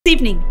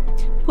evening,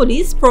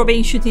 police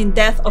probing shooting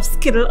death of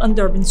SKIDDLE on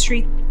Durban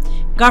Street.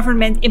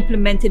 Government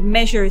implemented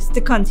measures to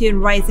contain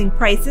rising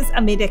prices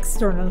amid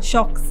external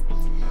shocks.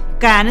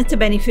 Guyana to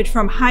benefit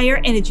from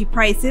higher energy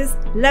prices,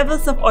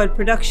 levels of oil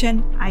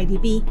production,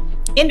 IDB.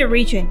 In the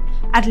region,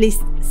 at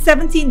least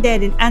 17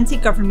 dead in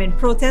anti-government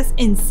protests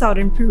in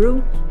southern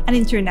Peru, and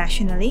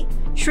internationally,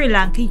 Sri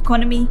Lanka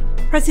economy,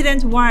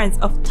 President warns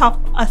of tough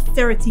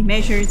austerity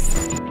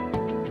measures.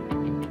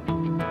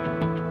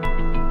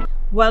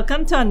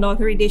 Welcome to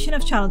another edition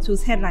of Channel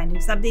 2's Headline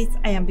News Updates.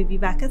 I am Bibi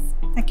Bacchus.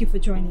 Thank you for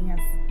joining us.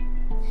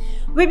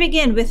 We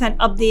begin with an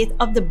update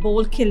of the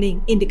bold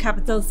killing in the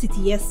capital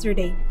city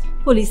yesterday.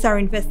 Police are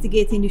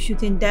investigating the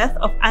shooting death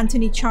of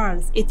Anthony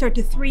Charles, a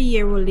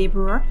 33-year-old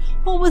laborer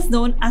who was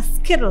known as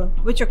SKIDDLE,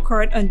 which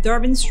occurred on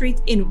Durban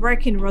Street in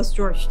Working Ross,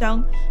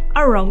 Georgetown,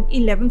 around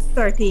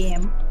 11:30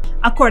 a.m.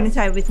 According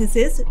to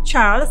eyewitnesses,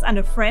 Charles and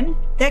a friend,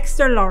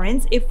 Dexter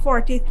Lawrence, a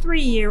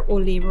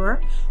 43-year-old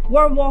laborer,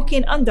 were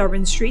walking on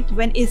Durban Street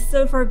when a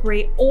silver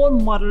gray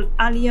old model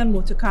Allion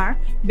motorcar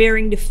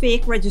bearing the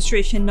fake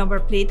registration number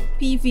plate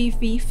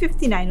PVV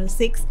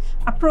 5906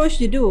 approached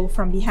the duo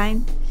from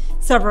behind.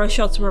 Several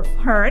shots were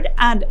heard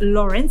and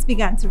Lawrence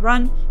began to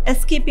run,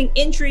 escaping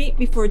injury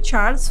before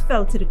Charles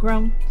fell to the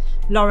ground.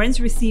 Lawrence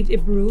received a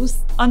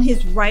bruise on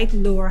his right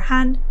lower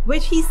hand,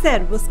 which he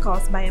said was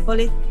caused by a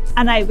bullet.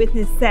 An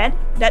eyewitness said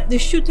that the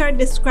shooter,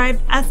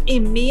 described as a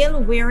male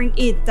wearing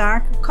a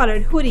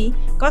dark-colored hoodie,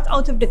 got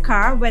out of the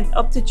car, went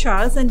up to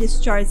Charles and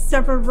discharged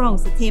several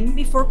rounds at him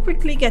before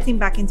quickly getting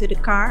back into the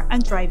car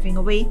and driving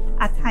away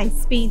at high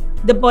speed.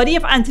 The body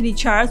of Anthony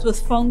Charles was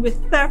found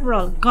with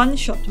several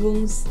gunshot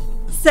wounds.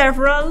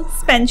 Several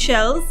spent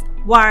shells,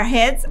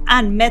 warheads,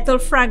 and metal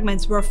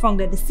fragments were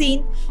found at the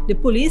scene. The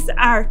police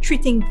are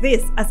treating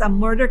this as a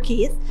murder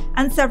case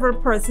and several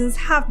persons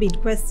have been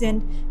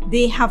questioned.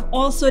 They have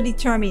also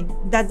determined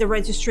that the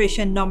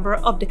registration number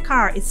of the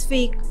car is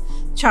fake.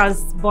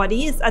 Charles'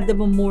 body is at the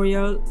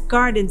Memorial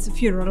Gardens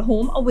funeral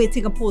home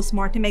awaiting a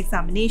post-mortem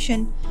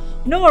examination.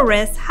 No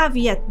arrests have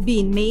yet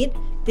been made.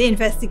 The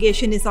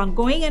investigation is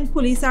ongoing and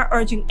police are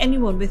urging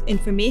anyone with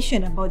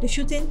information about the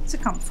shooting to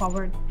come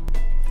forward.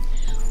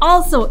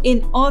 Also,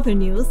 in other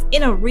news,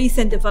 in a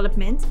recent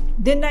development,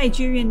 the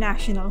Nigerian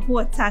national who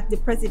attacked the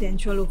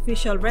presidential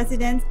official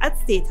residence at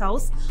State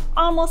House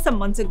almost a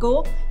month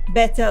ago,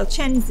 Bethel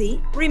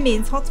Chenzi,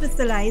 remains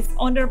hospitalized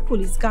under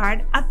police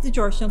guard at the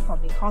Georgetown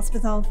Public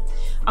Hospital.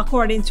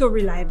 According to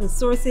reliable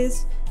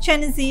sources,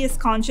 Chenzi is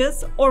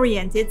conscious,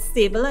 oriented,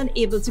 stable, and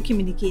able to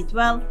communicate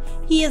well.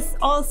 He is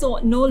also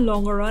no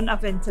longer on a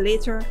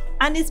ventilator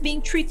and is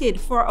being treated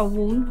for a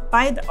wound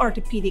by the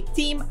orthopedic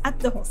team at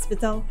the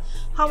hospital.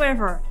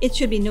 However, it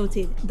should be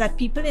noted that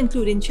people,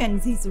 including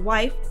Chenzi's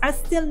wife, are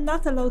still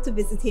not allowed to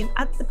visit him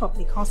at the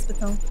public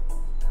hospital.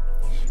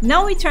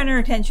 Now we turn our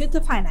attention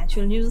to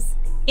financial news.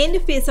 In the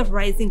face of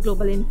rising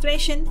global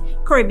inflation,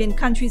 Caribbean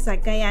countries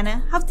like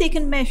Guyana have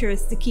taken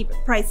measures to keep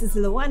prices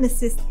low and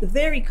assist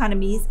their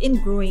economies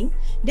in growing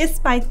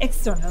despite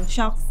external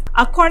shocks.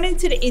 According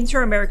to the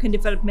Inter-American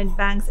Development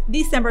Bank's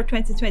December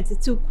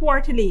 2022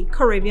 quarterly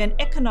Caribbean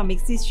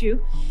economics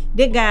issue,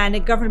 the Guyana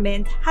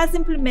government has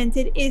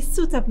implemented a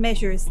suite of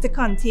measures to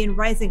contain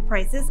rising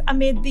prices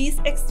amid these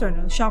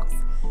external shocks.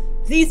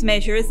 These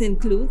measures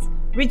include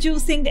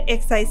reducing the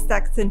excise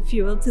tax on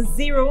fuel to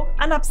zero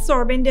and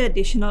absorbing the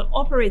additional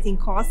operating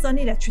costs on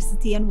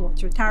electricity and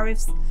water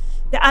tariffs,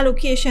 the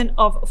allocation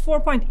of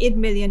 $4.8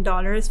 million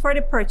for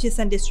the purchase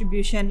and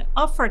distribution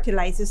of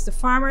fertilizers to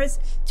farmers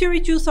to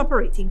reduce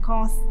operating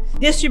costs,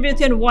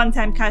 distributing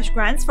one-time cash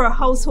grants for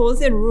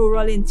households in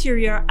rural,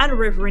 interior, and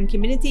riverine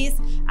communities,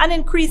 and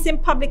increasing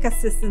public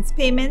assistance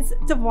payments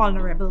to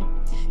vulnerable.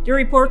 The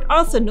report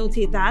also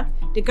noted that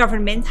the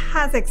government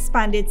has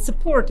expanded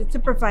support to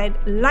provide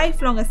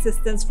lifelong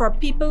assistance for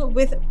people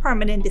with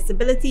permanent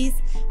disabilities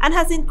and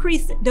has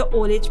increased the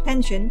old age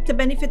pension to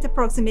benefit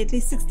approximately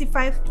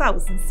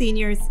 65,000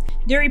 seniors.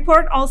 The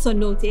report also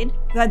noted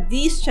that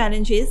these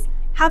challenges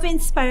have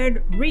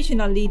inspired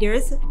regional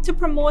leaders to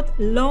promote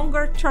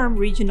longer-term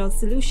regional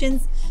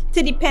solutions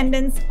to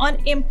dependence on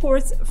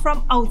imports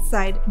from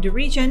outside the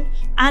region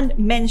and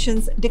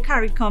mentions the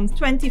CARICOM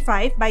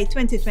 25 by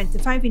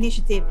 2025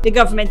 initiative. The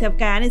government of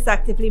Guyana is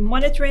actively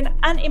monitoring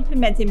and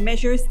implementing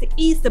measures to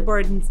ease the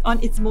burdens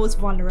on its most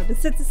vulnerable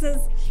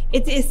citizens.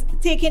 It is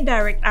taking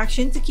direct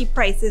action to keep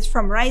prices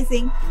from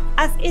rising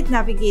as it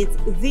navigates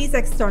these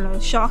external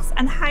shocks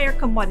and higher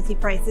commodity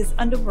prices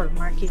on the world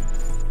market.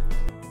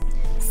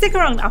 Stick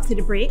around after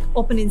the break.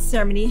 Opening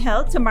ceremony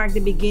held to mark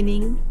the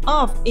beginning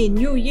of a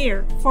new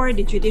year for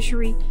the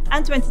judiciary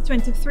and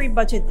 2023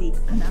 budget date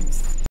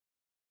announced.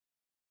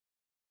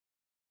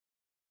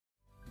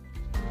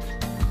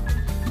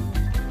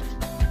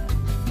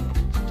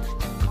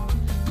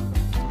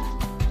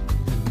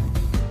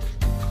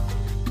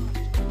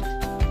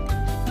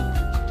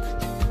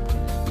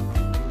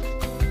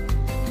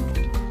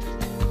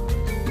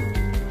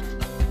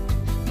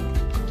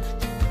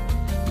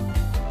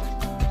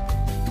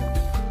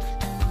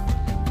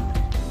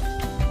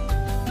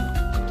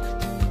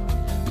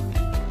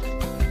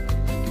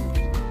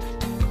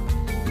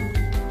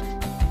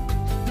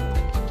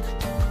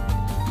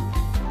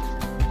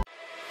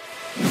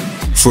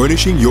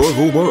 Furnishing your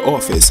home or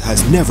office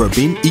has never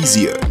been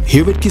easier.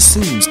 Here at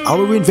Kissoon's,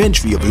 our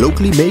inventory of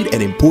locally made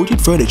and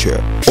imported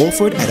furniture,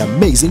 offered at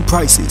amazing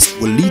prices,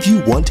 will leave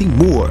you wanting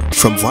more.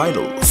 From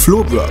vinyl,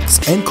 floor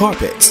rugs and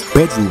carpets,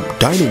 bedroom,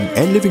 dining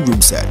and living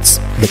room sets,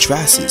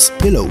 mattresses,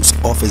 pillows,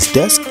 office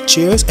desk,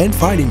 chairs and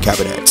filing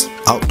cabinets,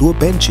 outdoor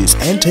benches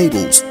and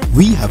tables.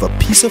 We have a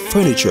piece of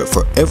furniture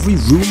for every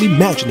room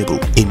imaginable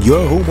in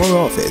your home or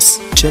office.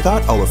 Check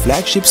out our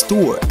flagship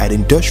store at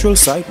Industrial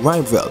Site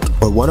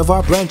Rijnveld or one of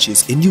our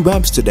branches in New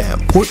Amsterdam,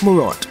 Port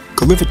Morant,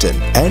 Riverton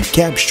and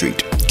Camp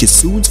Street.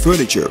 Kissoon's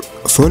Furniture,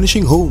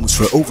 furnishing homes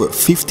for over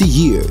 50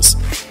 years.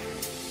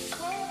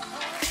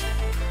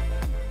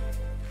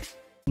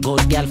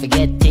 Good girl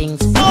forget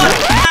things.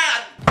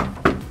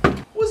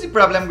 What's the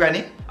problem,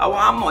 Granny? I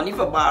want money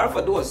for borrow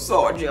for those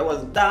surgery. I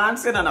was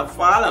dancing and I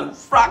fall and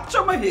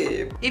fracture my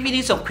hip. If you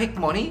need some quick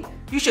money,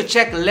 you should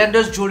check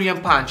Lender's Jewelry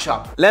and Pawn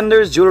Shop.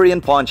 Lender's Jewelry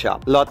and Pawn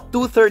Shop, Lot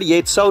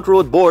 238 South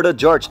Road Border,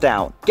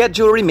 Georgetown. Get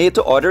jewelry made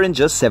to order in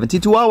just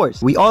 72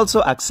 hours. We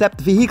also accept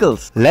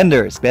vehicles.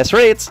 Lender's, best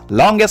rates,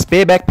 longest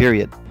payback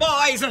period.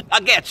 Boys, I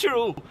get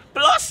through.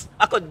 Plus,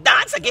 I could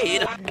dance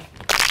again.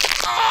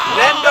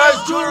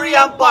 Lender's Jewelry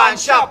and Pawn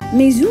Shop.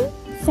 Maison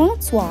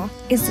Francois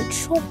is the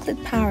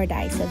chocolate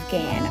paradise of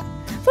Guyana.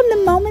 From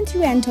the moment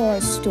you enter our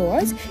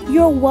stores,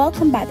 you're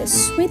welcomed by the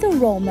sweet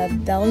aroma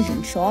of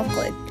Belgian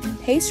chocolate,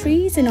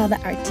 pastries and other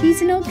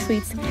artisanal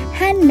treats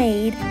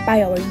handmade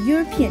by our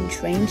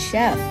European-trained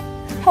chef.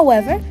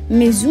 However,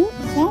 Maison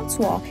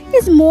Francois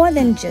is more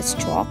than just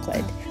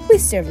chocolate. We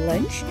serve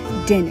lunch,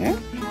 dinner,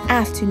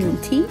 afternoon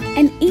tea,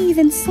 and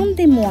even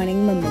Sunday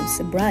morning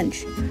mimosa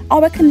brunch.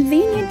 Our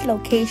convenient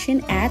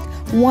location at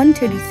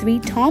 133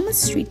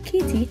 Thomas Street,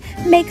 Kitty,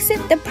 makes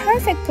it the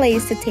perfect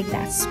place to take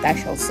that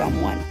special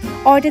someone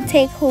or to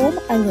take home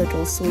a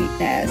little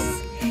sweetness.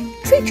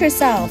 Treat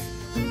yourself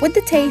with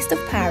the taste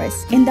of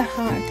Paris in the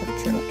heart of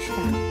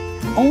Georgetown.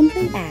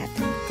 Only at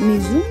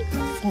Maison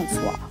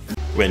Francois.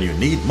 When you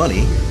need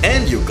money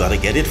and you gotta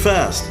get it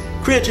fast,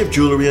 Creative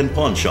Jewelry and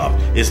Pawn Shop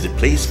is the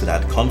place for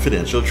that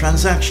confidential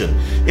transaction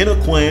in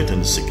a quiet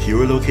and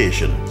secure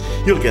location.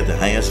 You'll get the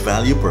highest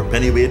value per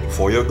pennyweight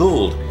for your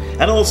gold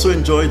and also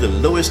enjoy the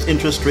lowest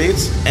interest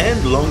rates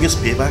and longest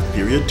payback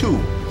period too.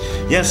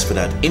 Yes, for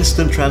that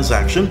instant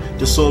transaction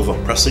to solve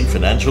a pressing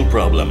financial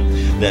problem.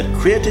 That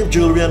Creative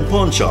Jewelry and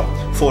Pawn Shop,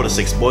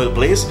 46 Boyle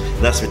Place,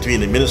 that's between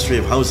the Ministry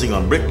of Housing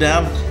on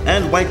Brickdam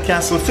and White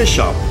Castle Fish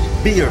Shop,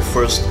 be your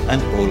first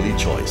and only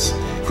choice.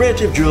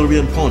 Creative Jewelry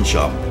and Pawn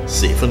Shop,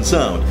 safe and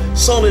sound,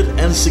 solid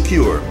and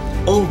secure,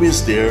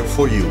 always there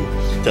for you.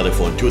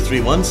 Telephone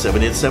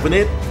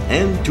 231-7878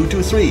 and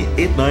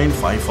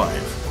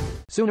 223-8955.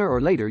 Sooner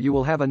or later you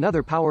will have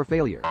another power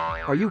failure.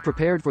 Are you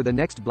prepared for the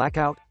next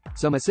blackout?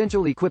 Some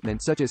essential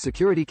equipment such as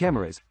security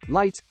cameras,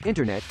 lights,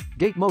 internet,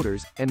 gate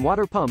motors, and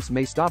water pumps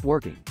may stop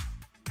working.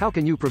 How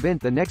can you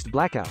prevent the next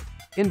blackout?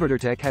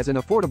 InverterTech has an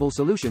affordable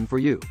solution for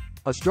you.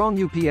 A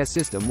strong UPS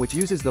system which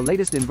uses the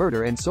latest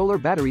inverter and solar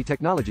battery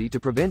technology to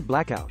prevent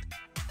blackout.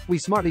 We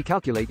smartly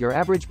calculate your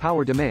average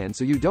power demand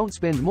so you don't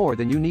spend more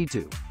than you need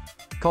to.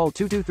 Call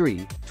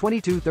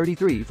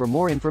 223-2233 for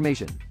more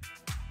information.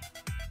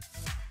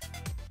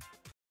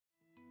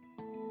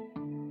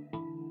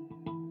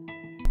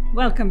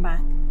 Welcome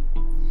back.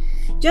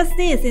 Just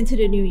days into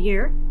the new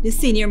year, the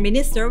senior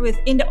minister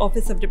within the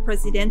Office of the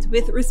President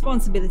with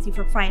responsibility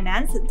for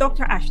finance,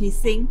 Dr. Ashley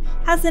Singh,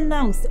 has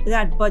announced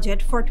that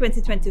budget for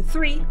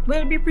 2023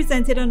 will be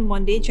presented on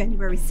Monday,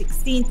 January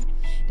 16th.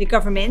 The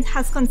government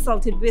has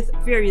consulted with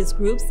various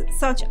groups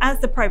such as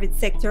the private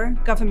sector,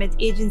 government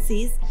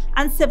agencies,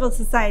 and civil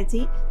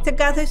society to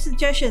gather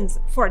suggestions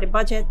for the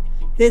budget.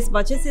 This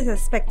budget is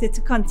expected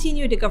to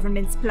continue the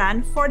government's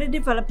plan for the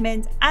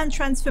development and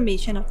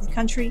transformation of the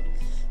country.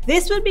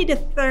 This will be the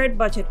third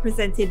budget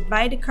presented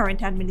by the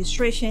current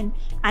administration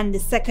and the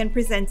second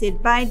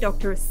presented by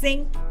Dr.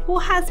 Singh, who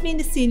has been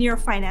the senior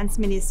finance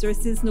minister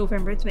since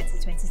November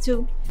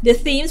 2022. The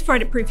themes for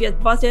the previous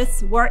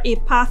budgets were a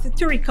path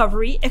to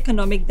recovery,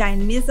 economic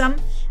dynamism,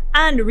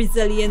 and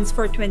resilience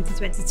for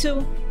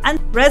 2022, and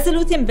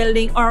resolute in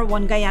building our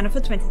One Guyana for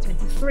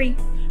 2023.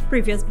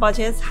 Previous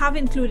budgets have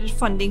included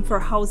funding for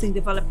housing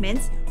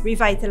development,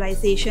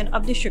 revitalization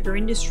of the sugar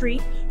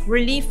industry,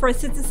 relief for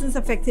citizens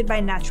affected by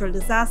natural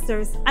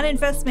disasters, and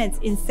investments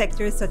in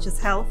sectors such as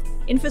health,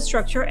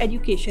 infrastructure,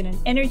 education, and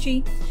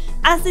energy.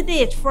 As the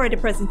date for the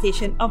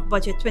presentation of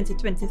Budget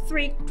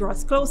 2023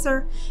 draws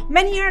closer,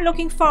 many are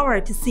looking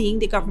forward to seeing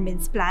the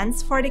government's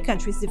plans for the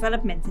country's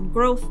development and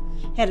growth.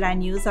 Headline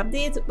News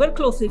Updates will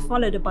closely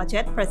follow the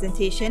budget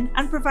presentation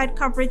and provide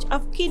coverage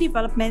of key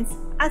developments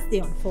as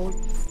they unfold.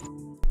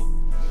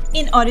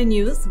 In other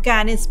news,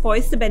 Guyana is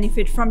poised to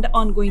benefit from the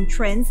ongoing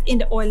trends in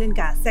the oil and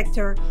gas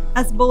sector,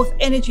 as both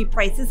energy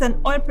prices and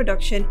oil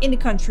production in the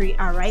country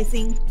are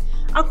rising.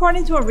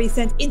 According to a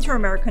recent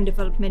Inter-American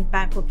Development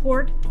Bank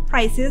report,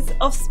 prices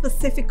of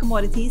specific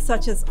commodities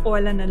such as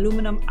oil and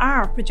aluminum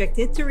are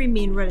projected to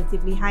remain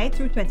relatively high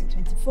through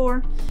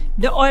 2024.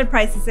 The oil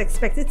price is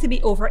expected to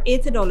be over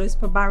 $80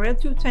 per barrel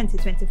through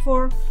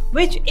 2024,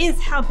 which is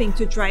helping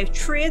to drive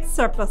trade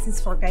surpluses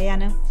for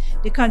Guyana.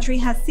 The country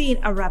has seen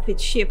a rapid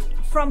shift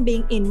from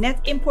being a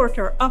net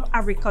importer of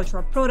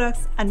agricultural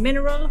products and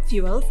mineral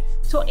fuels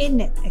to a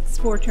net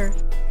exporter.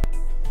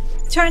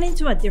 Turning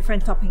to a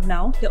different topic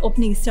now, the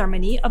opening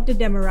ceremony of the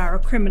Demerara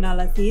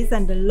Criminal Assize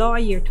and the Law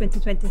Year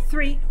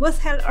 2023 was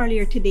held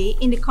earlier today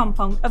in the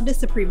compound of the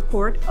Supreme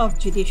Court of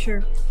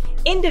Judiciary.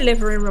 In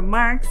delivering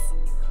remarks,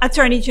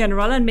 Attorney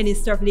General and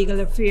Minister of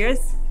Legal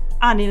Affairs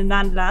Anil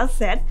Nandlal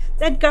said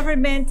that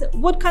government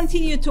would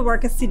continue to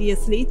work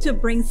assiduously to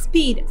bring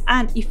speed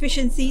and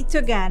efficiency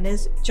to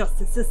Guyana's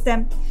justice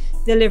system.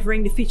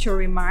 Delivering the feature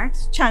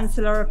remarks,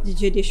 Chancellor of the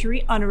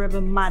Judiciary,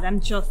 Honorable Madam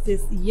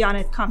Justice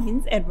Janet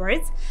Cummins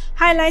Edwards,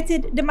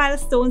 highlighted the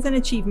milestones and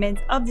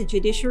achievements of the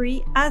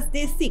judiciary as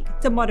they seek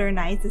to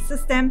modernize the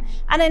system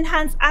and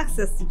enhance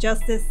access to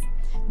justice.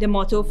 The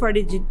motto for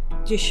the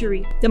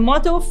judiciary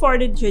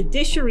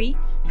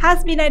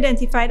has been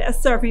identified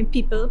as serving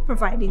people,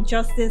 providing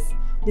justice.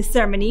 The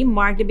ceremony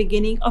marked the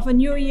beginning of a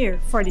new year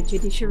for the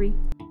judiciary.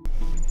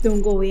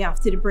 Don't go away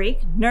after the break.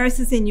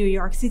 Nurses in New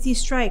York City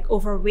strike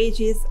over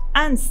wages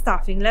and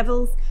staffing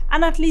levels,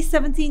 and at least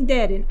 17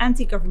 dead in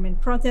anti-government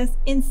protests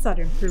in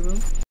southern Peru.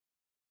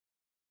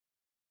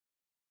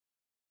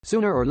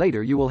 Sooner or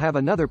later you will have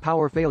another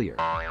power failure.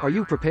 Are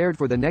you prepared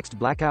for the next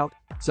blackout?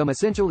 Some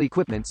essential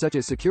equipment such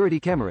as security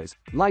cameras,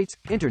 lights,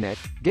 internet,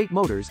 gate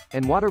motors,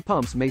 and water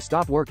pumps may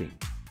stop working.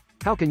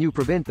 How can you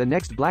prevent the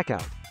next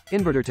blackout?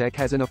 InverterTech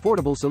has an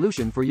affordable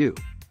solution for you.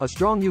 A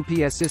strong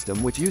UPS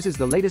system which uses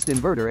the latest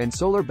inverter and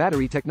solar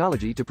battery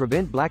technology to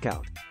prevent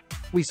blackout.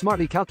 We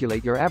smartly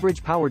calculate your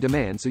average power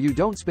demand so you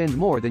don't spend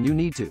more than you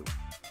need to.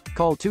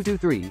 Call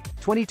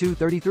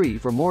 223-2233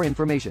 for more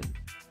information.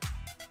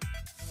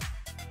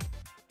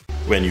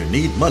 When you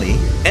need money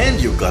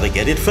and you gotta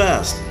get it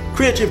fast,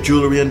 Creative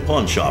Jewelry and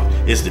Pawn Shop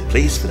is the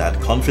place for that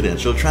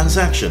confidential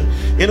transaction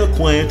in a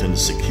quiet and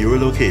secure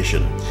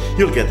location.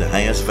 You'll get the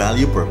highest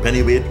value per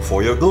pennyweight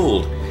for your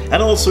gold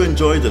and also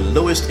enjoy the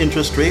lowest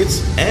interest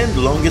rates and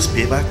longest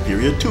payback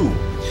period too.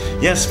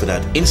 Yes, for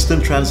that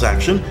instant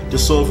transaction to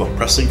solve a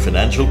pressing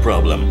financial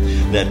problem.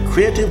 That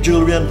Creative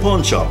Jewelry and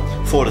Pawn Shop,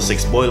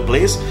 46 Boyle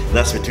Place,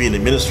 that's between the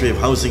Ministry of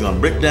Housing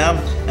on Brick Dam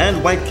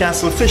and White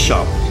Castle Fish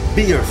Shop.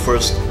 Be your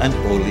first and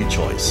only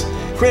choice.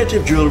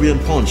 Creative Jewelry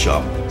and Pawn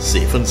Shop,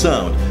 safe and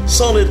sound,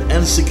 solid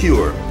and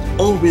secure,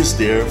 always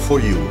there for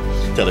you.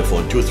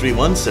 Telephone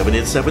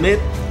 231-7878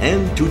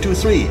 and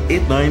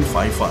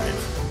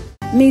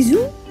 223-8955.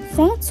 Maison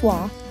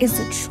Francois is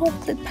the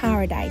chocolate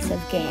paradise of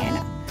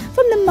Guyana.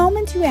 From the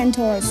moment you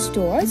enter our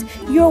stores,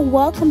 you're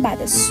welcomed by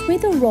the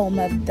sweet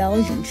aroma of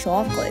Belgian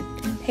chocolate,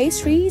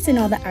 pastries, and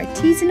other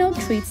artisanal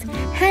treats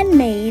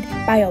handmade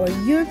by our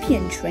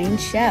European-trained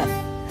chef.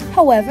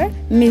 However,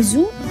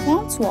 Maison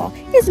Francois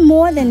is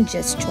more than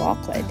just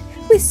chocolate.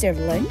 We serve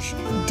lunch,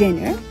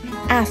 dinner,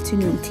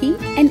 afternoon tea,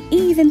 and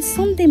even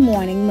Sunday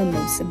morning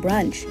mimosa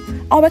brunch.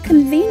 Our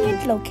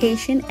convenient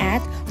location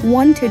at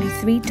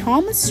 133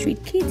 Thomas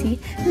Street, Kitty,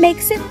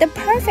 makes it the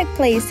perfect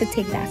place to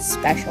take that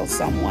special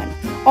someone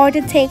or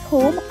to take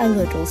home a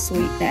little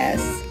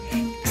sweetness.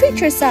 Treat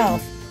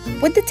yourself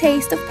with the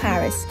taste of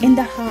Paris in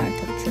the heart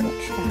of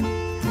Georgetown.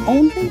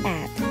 Only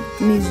at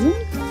Maison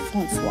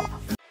Francois.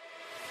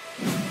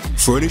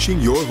 Furnishing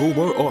your home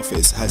or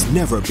office has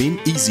never been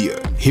easier.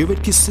 Here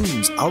at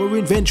Kissoon's, our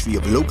inventory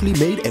of locally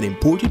made and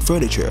imported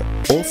furniture,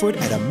 offered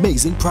at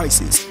amazing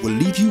prices, will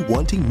leave you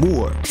wanting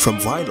more. From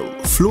vinyl,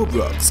 floor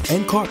rugs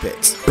and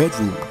carpets,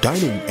 bedroom,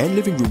 dining and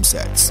living room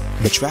sets,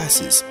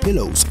 mattresses,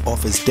 pillows,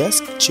 office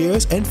desk,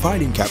 chairs and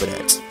filing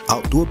cabinets,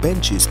 outdoor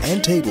benches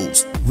and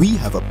tables. We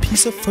have a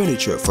piece of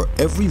furniture for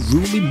every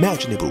room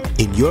imaginable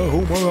in your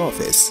home or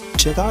office.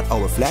 Check out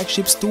our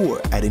flagship store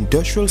at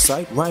Industrial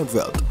Site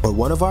Rijnveld or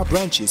one of our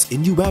branches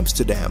in New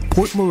Amsterdam,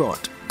 Port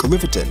Morant,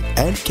 Riverton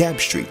and Camp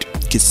Street.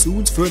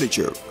 Kissoon's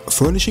Furniture,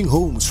 furnishing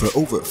homes for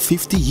over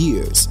 50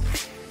 years.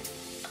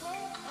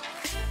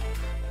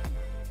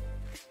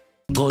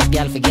 Good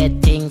girl forget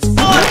things.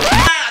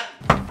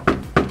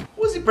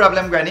 What's the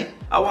problem, Granny?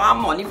 I want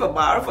money for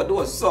borrow for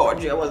those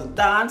surgery. I was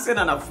dancing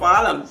and I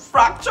fall and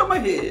fracture my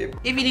hip.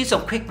 If you need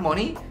some quick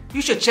money,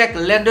 you should check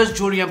Lender's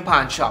Jewelry and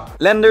Pawn Shop.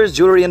 Lender's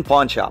Jewelry and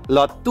Pawn Shop,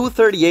 Lot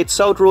 238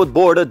 South Road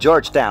Border,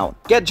 Georgetown.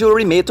 Get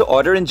jewelry made to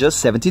order in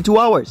just 72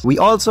 hours. We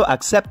also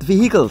accept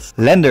vehicles.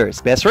 Lenders,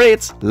 best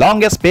rates,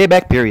 longest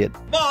payback period.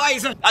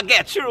 Boys, I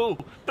get through.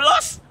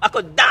 Plus, I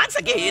could dance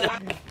again.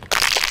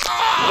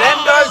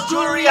 Lender's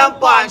Jewelry and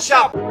Pawn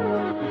Shop.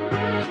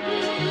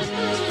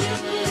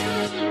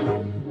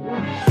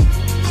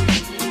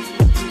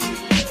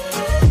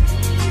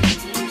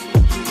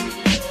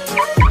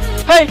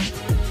 Hey,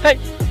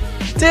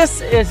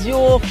 this is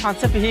your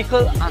fancy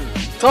vehicle and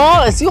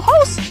door is your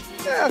house?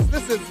 Yes,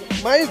 this is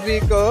my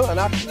vehicle and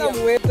actually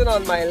I'm waiting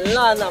on my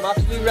land. I'm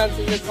actually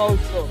renting this house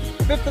for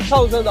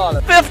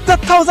 $50,000.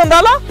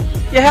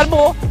 $50,000? You had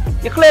more?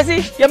 You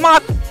crazy? You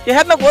mad? You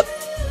had no good?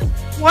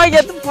 Why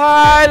you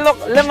look,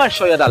 let me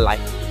show you that light.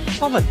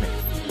 Come with me.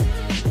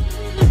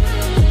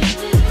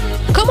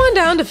 Come on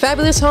down to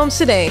Fabulous Homes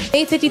today.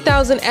 Pay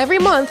 $50,000 every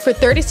month for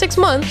 36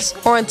 months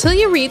or until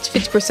you reach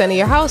 50% of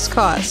your house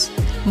costs.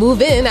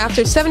 Move in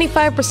after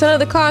 75% of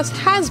the cost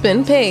has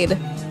been paid.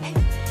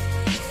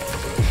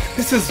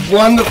 This is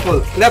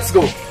wonderful. Let's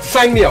go.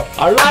 Sign me up.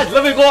 Alright,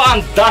 let me go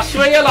and dash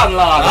away your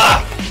landlord.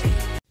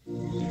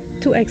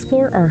 To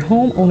explore our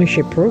home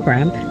ownership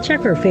program,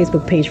 check our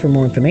Facebook page for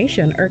more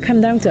information or come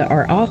down to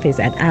our office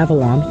at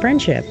Avalon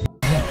Friendship.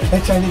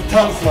 Hey, Chinese,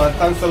 thanks, man.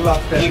 Thanks a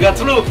lot. You got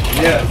to look.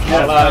 Yes.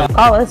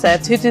 Call us at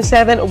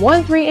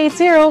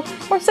 227-1380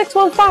 or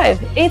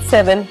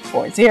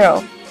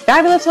 615-8740.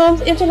 Fabulous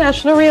Homes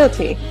International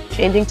Realty,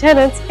 changing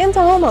tenants into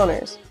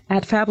homeowners.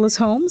 At Fabulous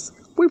Homes,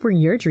 we bring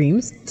your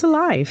dreams to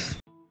life.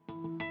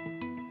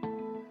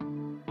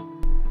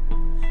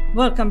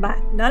 Welcome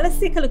back. Now let's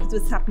take a look at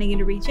what's happening in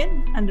the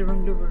region and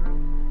around the world.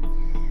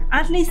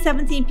 At least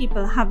 17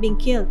 people have been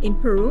killed in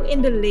Peru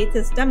in the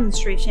latest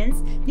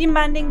demonstrations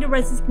demanding the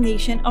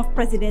resignation of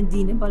President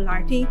Dina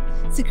Boluarte.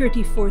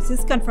 Security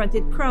forces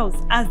confronted crowds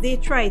as they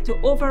tried to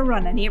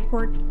overrun an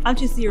airport. Al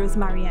Jazeera's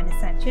Mariana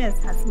Sanchez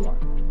has more.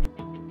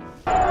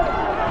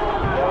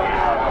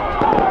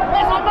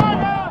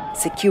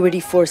 Security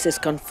forces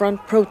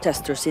confront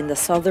protesters in the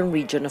southern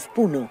region of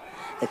Puno.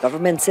 The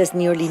government says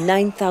nearly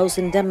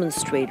 9,000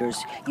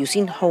 demonstrators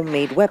using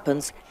homemade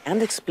weapons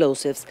and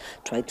explosives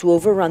tried to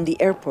overrun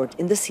the airport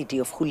in the city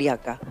of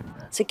Juliaca.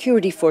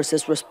 Security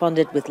forces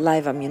responded with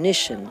live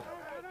ammunition.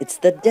 It's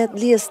the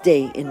deadliest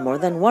day in more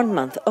than 1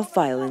 month of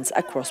violence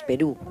across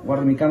Peru.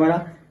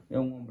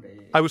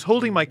 I was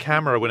holding my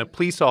camera when a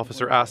police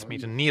officer asked me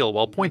to kneel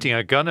while pointing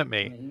a gun at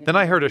me. Then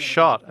I heard a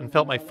shot and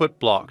felt my foot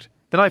blocked.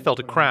 Then I felt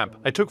a cramp.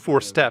 I took 4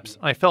 steps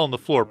and I fell on the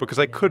floor because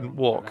I couldn't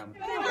walk.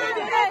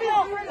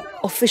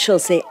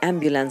 Officials say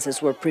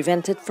ambulances were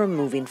prevented from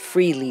moving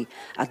freely.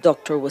 A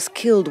doctor was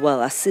killed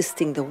while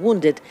assisting the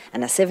wounded,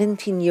 and a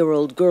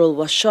 17-year-old girl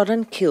was shot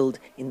and killed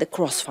in the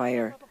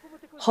crossfire.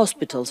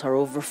 Hospitals are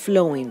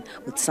overflowing,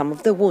 with some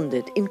of the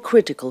wounded in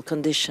critical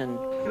condition.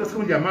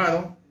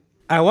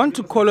 I want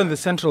to call on the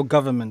central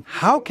government.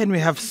 How can we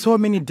have so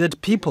many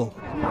dead people?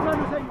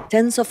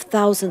 Tens of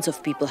thousands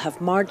of people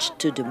have marched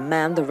to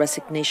demand the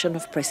resignation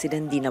of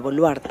President Dina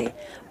Boluarte.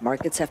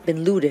 Markets have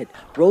been looted,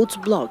 roads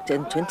blocked,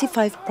 and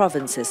 25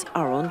 provinces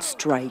are on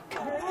strike.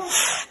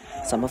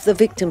 Some of the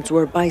victims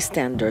were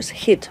bystanders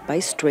hit by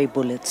stray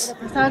bullets.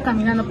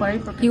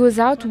 He was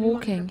out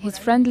walking. His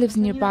friend lives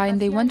nearby and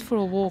they went for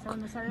a walk.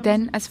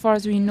 Then, as far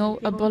as we know,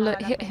 a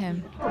bullet hit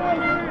him.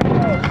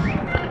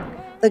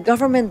 The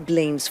government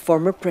blames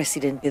former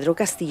President Pedro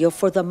Castillo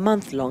for the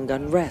month-long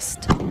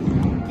unrest.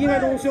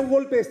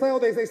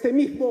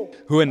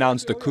 Who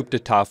announced a coup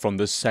d'etat from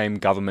this same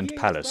government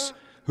palace?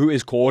 Who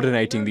is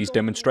coordinating these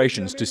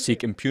demonstrations to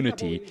seek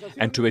impunity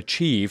and to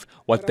achieve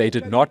what they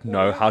did not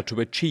know how to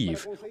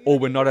achieve or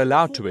were not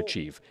allowed to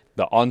achieve?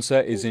 The answer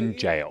is in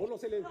jail.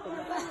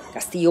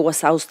 Castillo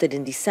was ousted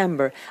in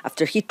December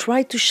after he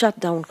tried to shut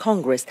down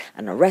Congress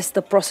and arrest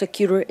the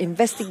prosecutor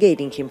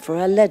investigating him for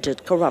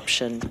alleged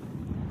corruption.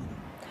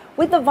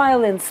 With the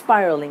violence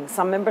spiraling,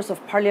 some members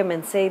of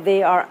parliament say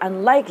they are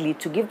unlikely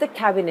to give the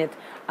cabinet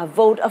a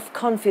vote of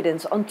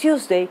confidence on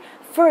Tuesday,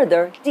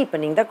 further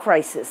deepening the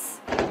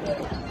crisis.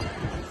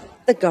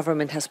 The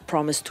government has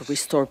promised to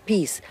restore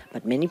peace,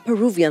 but many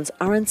Peruvians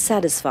aren't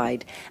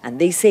satisfied, and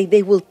they say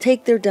they will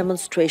take their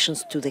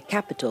demonstrations to the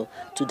capital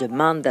to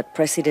demand that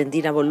President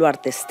Dina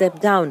Boluarte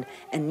step down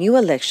and new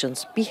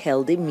elections be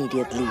held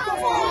immediately.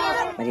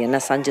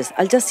 Mariana Sanchez,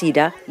 Al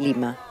Jazeera,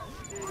 Lima.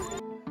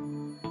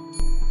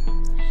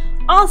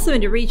 Also in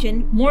the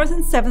region, more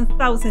than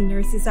 7,000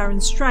 nurses are on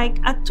strike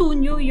at 2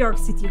 New York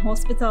City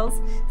hospitals,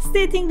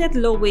 stating that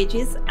low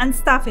wages and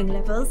staffing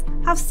levels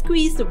have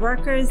squeezed the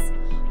workers.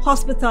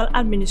 Hospital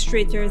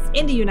administrators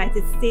in the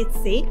United States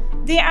say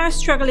they are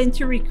struggling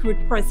to recruit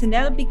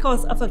personnel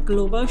because of a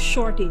global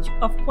shortage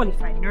of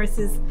qualified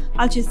nurses.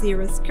 Al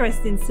Jazeera's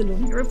Kirsten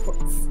Saloni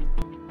reports.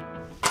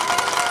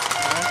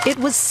 It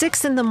was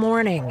 6 in the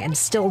morning and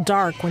still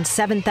dark when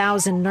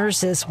 7,000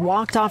 nurses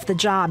walked off the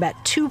job at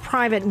 2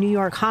 private New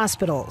York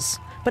hospitals.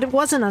 But it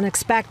wasn't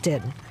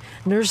unexpected.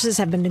 Nurses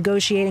have been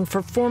negotiating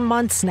for 4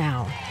 months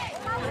now.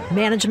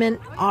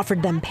 Management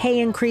offered them pay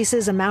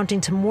increases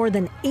amounting to more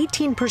than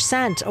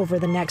 18% over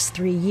the next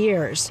 3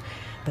 years.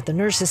 But the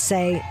nurses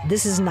say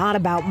this is not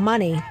about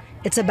money,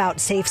 it's about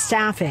safe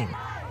staffing.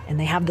 And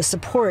they have the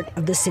support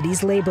of the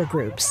city's labor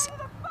groups.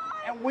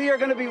 We are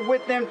going to be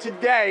with them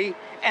today,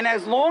 and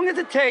as long as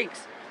it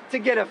takes to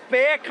get a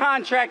fair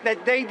contract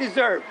that they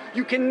deserve.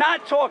 You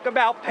cannot talk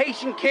about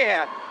patient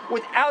care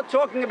without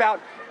talking about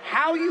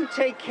how you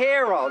take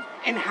care of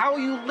and how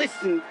you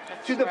listen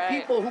to the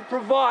people who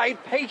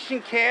provide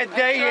patient care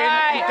day in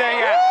and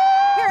day out.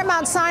 Here at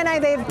Mount Sinai,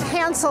 they've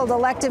canceled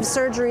elective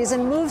surgeries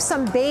and moved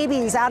some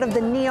babies out of the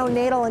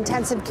neonatal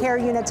intensive care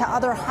unit to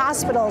other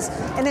hospitals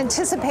in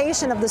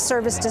anticipation of the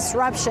service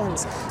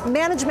disruptions.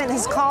 Management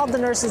has called the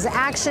nurses'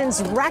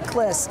 actions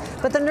reckless,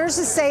 but the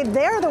nurses say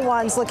they're the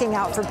ones looking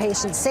out for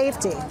patient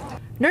safety.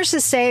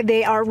 Nurses say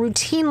they are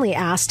routinely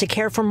asked to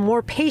care for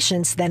more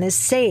patients than is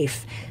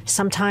safe,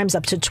 sometimes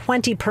up to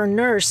 20 per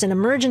nurse in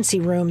emergency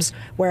rooms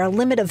where a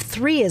limit of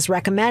 3 is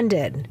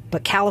recommended.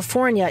 But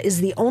California is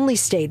the only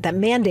state that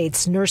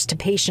mandates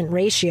nurse-to-patient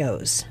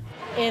ratios.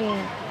 In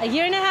a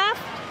year and a half,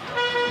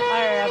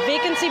 our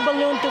vacancy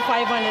ballooned to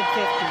 550.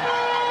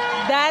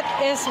 That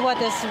is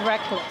what is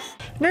reckless.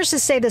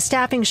 Nurses say the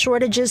staffing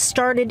shortages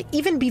started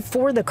even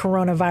before the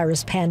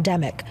coronavirus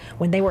pandemic,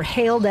 when they were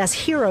hailed as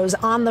heroes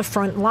on the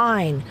front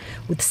line.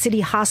 With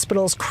city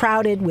hospitals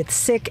crowded with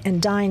sick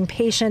and dying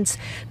patients,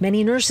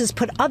 many nurses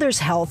put others'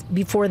 health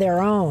before their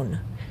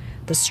own.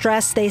 The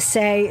stress, they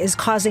say, is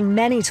causing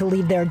many to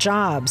leave their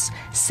jobs.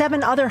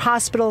 7 other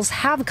hospitals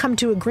have come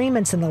to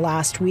agreements in the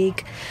last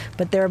week,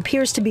 but there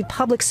appears to be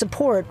public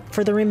support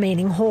for the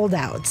remaining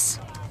holdouts.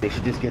 They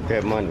should just get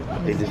their money.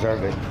 They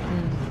deserve it.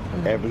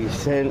 Every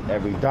cent,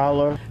 every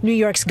dollar. New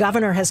York's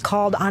governor has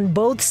called on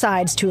both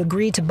sides to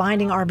agree to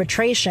binding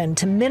arbitration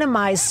to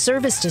minimize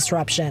service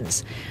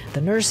disruptions. The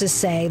nurses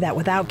say that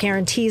without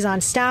guarantees on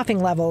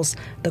staffing levels,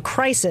 the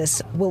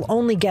crisis will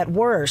only get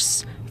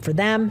worse for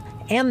them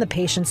and the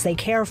patients they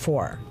care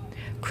for.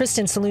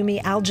 Kristen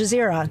Salumi, Al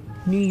Jazeera,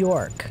 New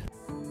York.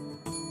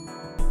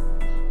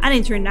 And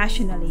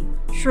internationally,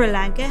 Sri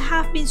Lanka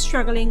have been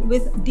struggling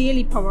with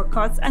daily power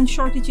cuts and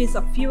shortages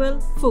of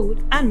fuel,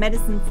 food, and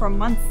medicine for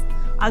months.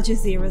 Al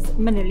Jazeera's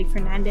Manili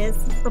Fernandez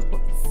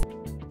reports.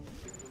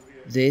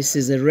 This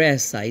is a rare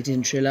sight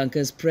in Sri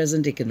Lanka's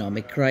present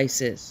economic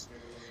crisis.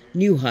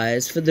 New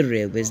hires for the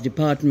Railways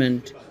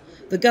Department.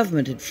 The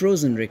government had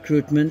frozen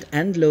recruitment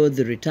and lowered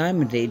the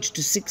retirement age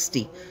to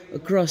 60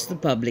 across the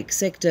public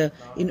sector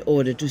in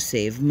order to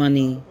save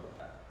money.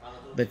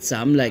 But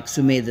some, like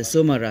Sumedha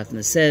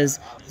Somaratna, says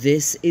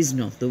this is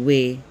not the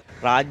way.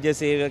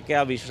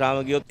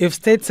 If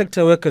state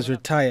sector workers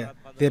retire,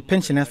 their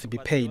pension has to be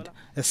paid.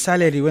 A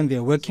salary when they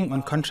are working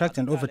on contract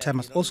and overtime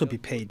must also be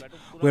paid.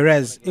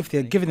 Whereas if they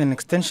are given an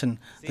extension,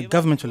 the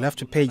government will have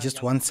to pay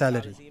just one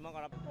salary.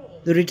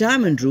 The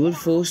retirement rule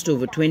forced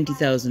over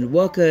 20,000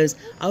 workers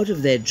out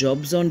of their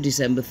jobs on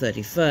December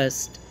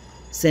 31st,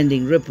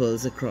 sending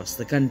ripples across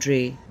the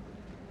country.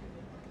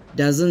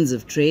 Dozens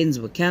of trains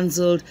were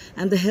cancelled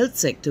and the health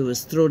sector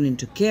was thrown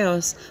into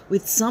chaos,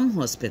 with some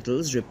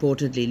hospitals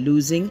reportedly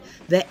losing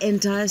their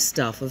entire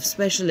staff of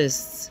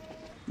specialists.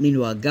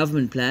 Meanwhile,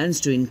 government plans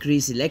to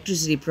increase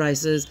electricity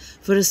prices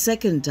for a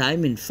second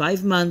time in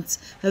 5 months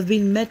have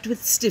been met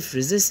with stiff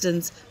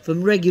resistance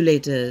from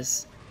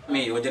regulators.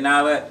 If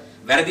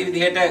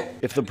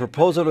the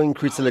proposal to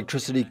increase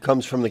electricity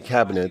comes from the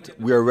cabinet,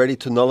 we are ready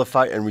to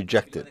nullify and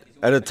reject it.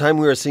 At a time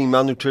we are seeing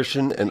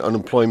malnutrition and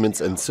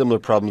unemployment and similar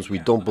problems, we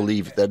don't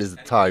believe that is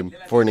the time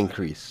for an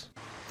increase.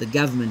 The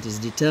government is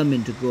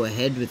determined to go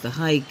ahead with the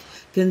hike,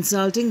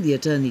 consulting the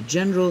Attorney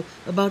General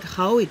about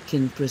how it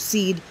can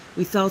proceed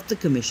without the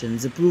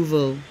Commission's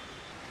approval.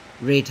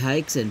 Rate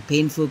hikes and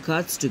painful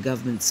cuts to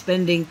government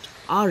spending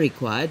are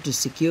required to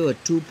secure a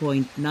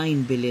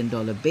 $2.9 billion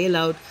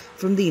bailout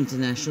from the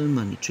International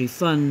Monetary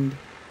Fund.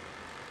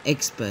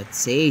 Experts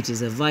say it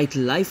is a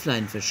vital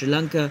lifeline for Sri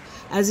Lanka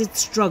as it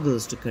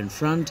struggles to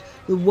confront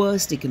the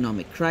worst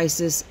economic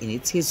crisis in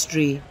its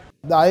history.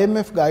 The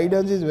IMF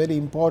guidance is very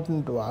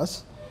important to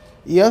us.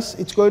 Yes,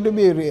 it's going to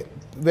be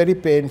very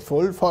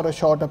painful for a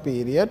shorter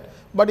period,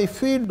 but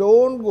if we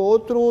don't go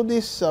through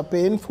this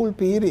painful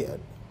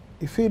period,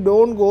 if we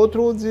don't go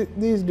through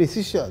these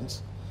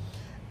decisions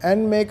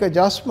and make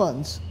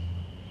adjustments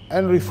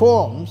and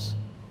reforms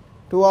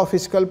to our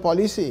fiscal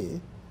policy,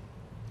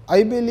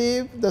 I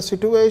believe the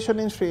situation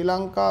in Sri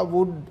Lanka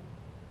would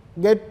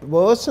get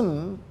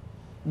worsened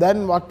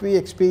than what we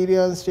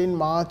experienced in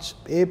March,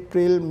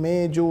 April,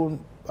 May, June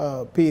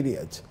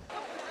periods.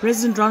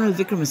 President Ranil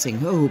Wickremesinghe,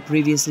 who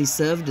previously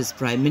served as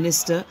Prime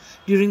Minister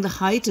during the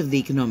height of the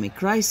economic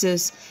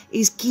crisis,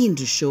 is keen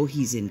to show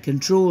he's in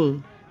control,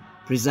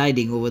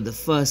 presiding over the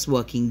first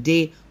working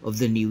day of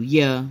the new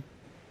year.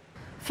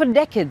 For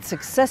decades,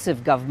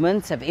 successive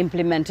governments have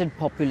implemented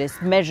populist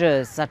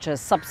measures such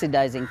as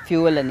subsidizing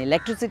fuel and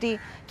electricity,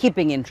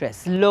 keeping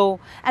interest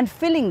low, and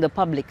filling the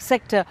public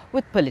sector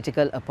with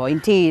political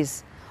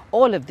appointees.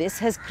 All of this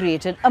has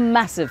created a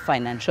massive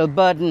financial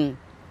burden.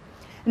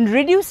 And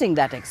reducing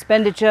that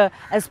expenditure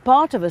as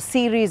part of a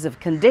series of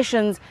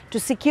conditions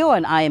to secure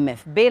an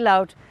IMF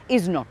bailout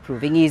is not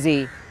proving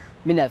easy.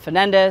 Manili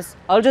Fernandez,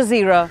 Al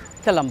Jazeera,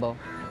 Colombo.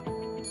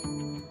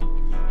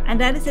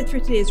 And that is it for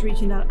today's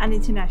regional and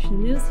international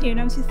news. Here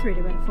now is your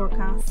 3-day weather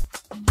forecast.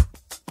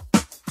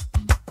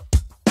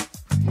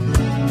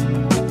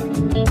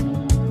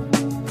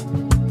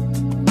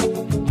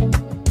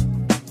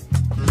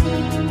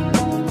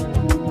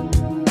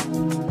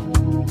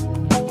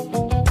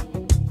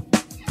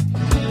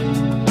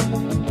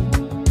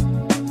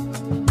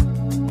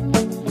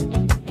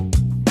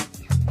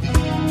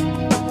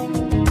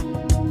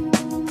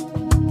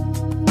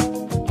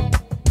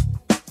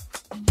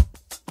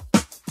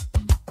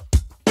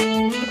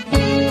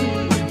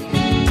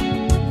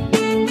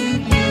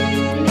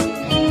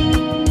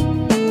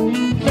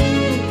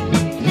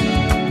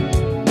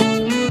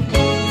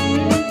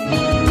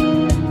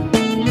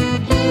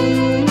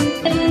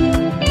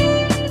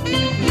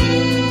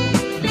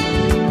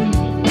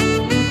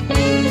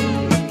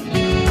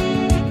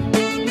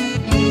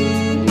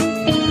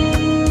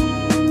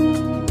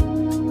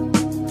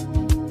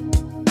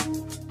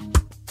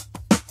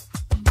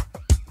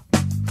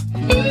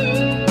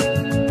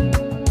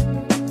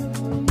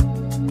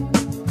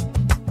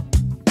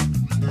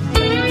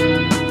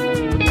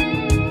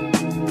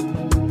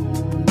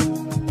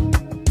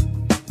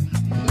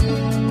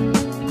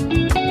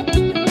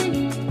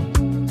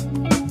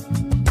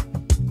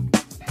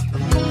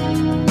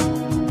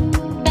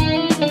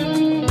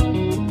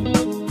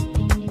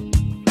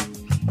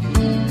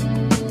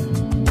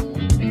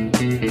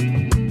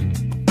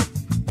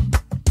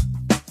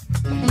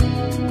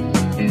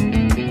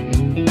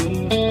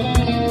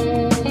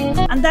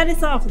 That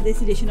is all for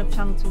this edition of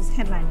Channel 2's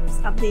Headline News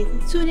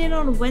Update. Tune in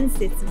on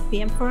Wednesday at 7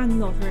 p.m. for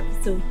another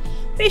episode.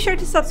 Be sure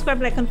to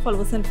subscribe, like, and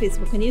follow us on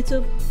Facebook and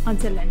YouTube.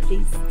 Until then,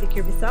 please take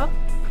care of yourself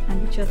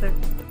and each other.